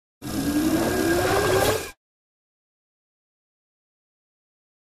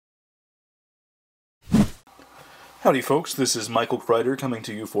Howdy folks, this is Michael Crider coming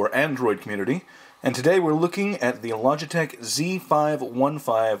to you for Android Community, and today we're looking at the Logitech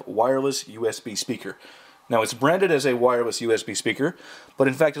Z515 wireless USB speaker. Now it's branded as a wireless USB speaker, but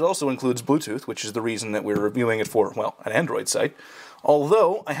in fact it also includes Bluetooth, which is the reason that we're reviewing it for, well, an Android site.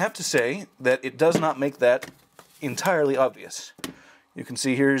 Although, I have to say that it does not make that entirely obvious. You can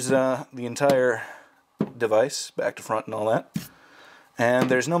see here's the entire device, back to front and all that. And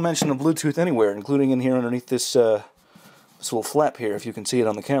there's no mention of Bluetooth anywhere, including in here underneath this this little flap here, if you can see it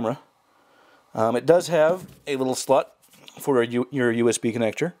on the camera. It does have a little slot for your USB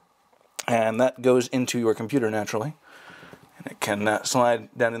connector, and that goes into your computer naturally. And it can slide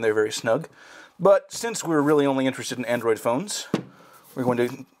down in there very snug. But since we're really only interested in Android phones, we're going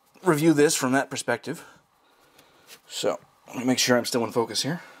to review this from that perspective. So, let me make sure I'm still in focus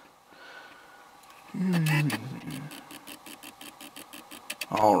here.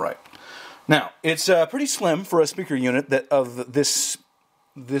 Alright. Now, it's pretty slim for a speaker unit that of this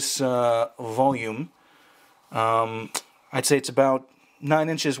volume. I'd say it's about 9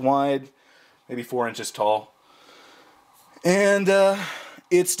 inches wide, maybe 4 inches tall. And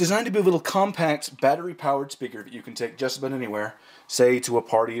it's designed to be a little compact, battery-powered speaker that you can take just about anywhere, say to a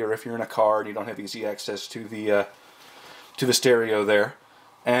party, or if you're in a car and you don't have easy access to the stereo there.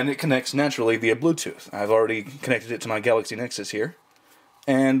 And it connects naturally via Bluetooth. I've already connected it to my Galaxy Nexus here.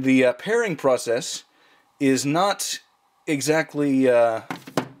 And the pairing process is not exactly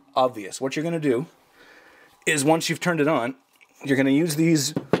obvious. What you're going to do is, once you've turned it on, you're going to use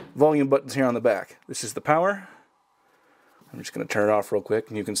these volume buttons here on the back. This is the power. I'm just going to turn it off real quick,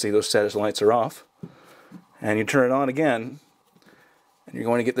 and you can see those status lights are off. And you turn it on again, and you're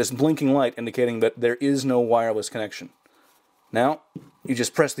going to get this blinking light indicating that there is no wireless connection. Now, you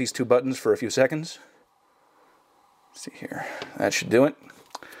just press these two buttons for a few seconds. Let's see here. That should do it.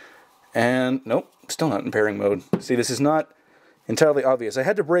 And nope, still not in pairing mode. See, this is not entirely obvious. I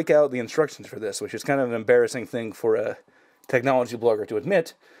had to break out the instructions for this, which is kind of an embarrassing thing for a technology blogger to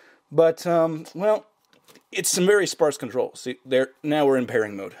admit. But, well, it's some very sparse controls. See, now we're in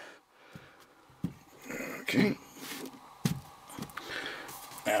pairing mode. Okay.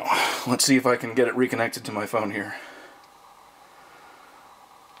 Now, let's see if I can get it reconnected to my phone here.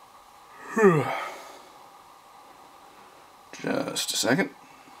 Just a second.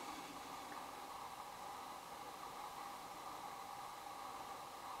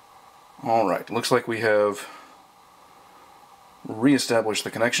 Alright, looks like we have re-established the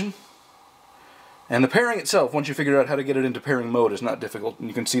connection. And the pairing itself, once you figure out how to get it into pairing mode, is not difficult. And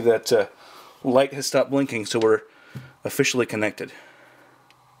you can see that light has stopped blinking, so we're officially connected.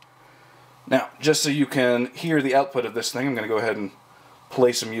 Now, just so you can hear the output of this thing, I'm going to go ahead and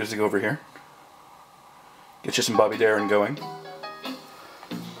play some music over here. Get you some Bobby Darin going.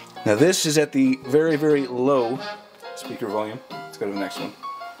 Now this is at the very, very low speaker volume. Let's go to the next one.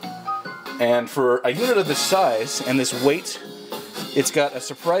 And for a unit of this size and this weight, it's got a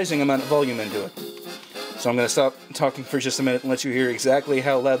surprising amount of volume into it. So I'm going to stop talking for just a minute and let you hear exactly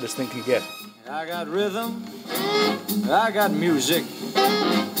how loud this thing can get. I got rhythm, I got music,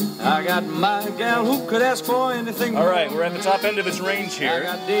 I got my gal who could ask for anything more. Alright, we're at the top end of its range here. I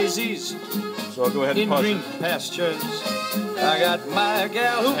got daisies so I'll go ahead and in pause green it. pastures. I got my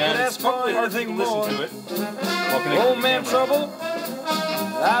gal who could ask for anything more. To it Old man trouble,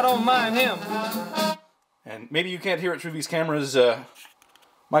 I don't mind him. And maybe you can't hear it through these cameras'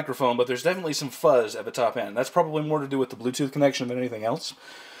 microphone, but there's definitely some fuzz at the top end. That's probably more to do with the Bluetooth connection than anything else,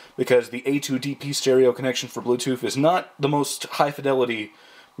 because the A2DP stereo connection for Bluetooth is not the most high-fidelity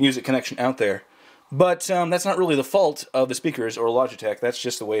music connection out there. But that's not really the fault of the speakers or Logitech. That's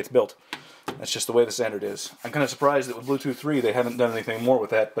just the way it's built. That's just the way the standard is. I'm kind of surprised that with Bluetooth 3 they haven't done anything more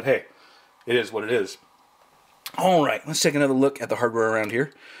with that, but hey, it is what it is. Alright, let's take another look at the hardware around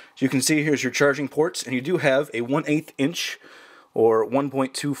here. As you can see, here's your charging ports, and you do have a 1/8 inch or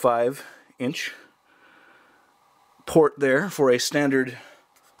 1.25 inch port there for a standard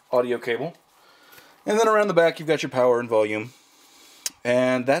audio cable. And then around the back you've got your power and volume.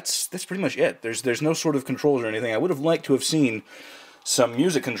 And that's pretty much it. There's no sort of controls or anything. I would have liked to have seen some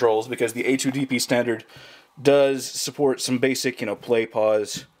music controls, because the A2DP standard does support some basic, play,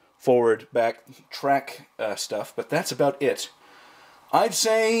 pause, forward, back, track stuff, but that's about it. I'd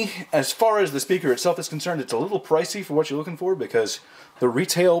say, as far as the speaker itself is concerned, it's a little pricey for what you're looking for, because the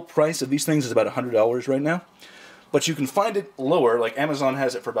retail price of these things is about $100 right now. But you can find it lower, like Amazon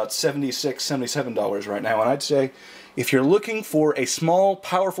has it for about $76, $77 right now, and I'd say if you're looking for a small,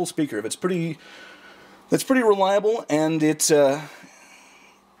 powerful speaker, if it's pretty reliable, and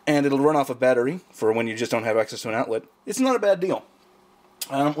it'll run off a battery for when you just don't have access to an outlet, it's not a bad deal.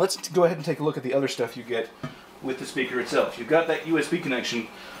 Let's go ahead and take a look at the other stuff you get with the speaker itself. You've got that USB connection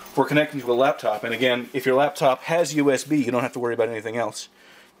for connecting to a laptop, and again, if your laptop has USB, you don't have to worry about anything else.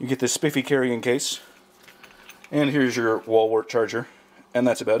 You get this spiffy carrying case, and here's your wall wart charger, and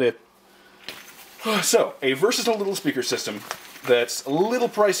that's about it. So, a versatile little speaker system that's a little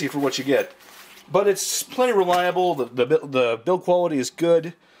pricey for what you get, but it's plenty reliable. The build quality is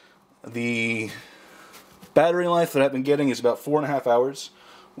good. The battery life that I've been getting is about 4.5 hours,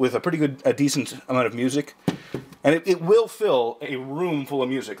 with a decent amount of music. And it will fill a room full of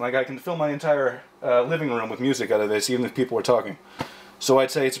music. Like, I can fill my entire living room with music out of this, even if people are talking. So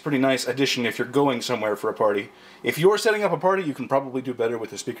I'd say it's a pretty nice addition if you're going somewhere for a party. If you're setting up a party, you can probably do better with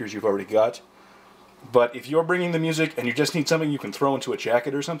the speakers you've already got. But if you're bringing the music and you just need something you can throw into a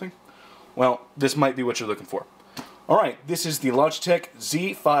jacket or something, well, this might be what you're looking for. Alright, this is the Logitech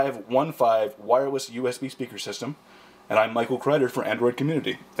Z515 wireless USB speaker system, and I'm Michael Crider for Android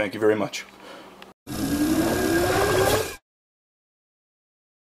Community. Thank you very much.